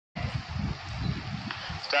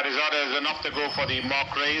That is orders enough to go for the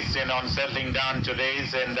mock race, and on settling down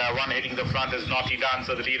today's, and one hitting the front is Naughty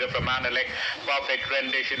Dancer, the leader from Analek. Perfect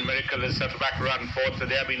Rendition, Miracle is settled back around fourth, so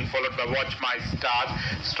they have been followed by Watch My Stars,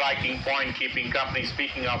 Striking Point, keeping company.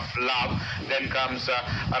 Speaking of love, then comes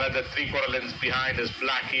another 3/4 lengths behind is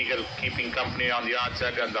Black Eagle, keeping company on the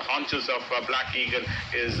outside, and the haunches of Black Eagle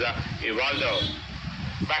is Evaldo.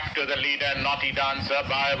 Back to the leader, Naughty Dancer,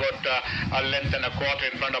 by about a length and a quarter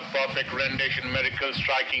in front of Perfect Rendition, Miracle,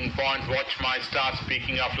 Striking Point, Watch My Star,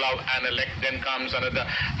 Speaking of Love, and Elect. Then comes another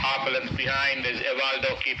half a length behind is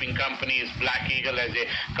Evaldo, keeping company is Black Eagle as they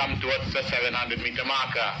come towards the 700-meter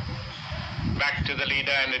marker. Back to the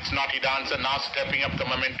leader, and it's Naughty Dancer now stepping up the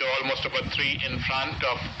momentum, almost about 3 in front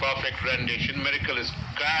of Perfect Rendition. Miracle is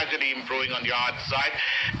gradually improving on the outside.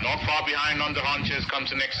 Not far behind on the haunches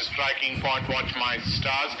comes the next Striking Point, Watch My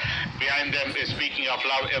Stars. Behind them is Speaking of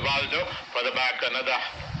Love, Evaldo. Further back, another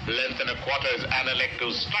length and a quarter is Analek,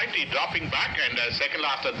 who's slightly dropping back, and second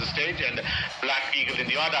last at the stage, and Black Eagle in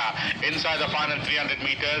the order. Inside the final 300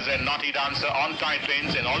 meters, and Naughty Dancer on tight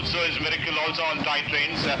reins, and also is Miracle also on tight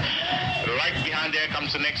reins. Right behind there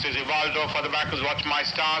comes the next is Evaldo. For the back is Watch My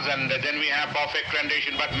Stars, and then we have Perfect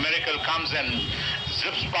Rendition, but Miracle comes and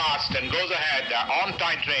zips past and goes ahead. On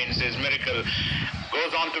tight reins is Miracle.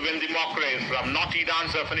 Goes on to win the mock race from Naughty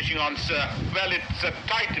Dancer, finishing on, well, it's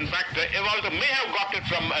tight. In fact, Evaldo may have got it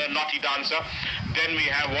from Naughty Dancer. Then we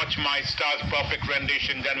have Watch My Stars, Perfect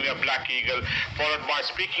Rendition. Then we have Black Eagle, followed by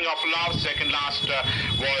Speaking of Love. Second last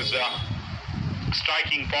was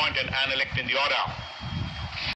Striking Point and Analect in the order.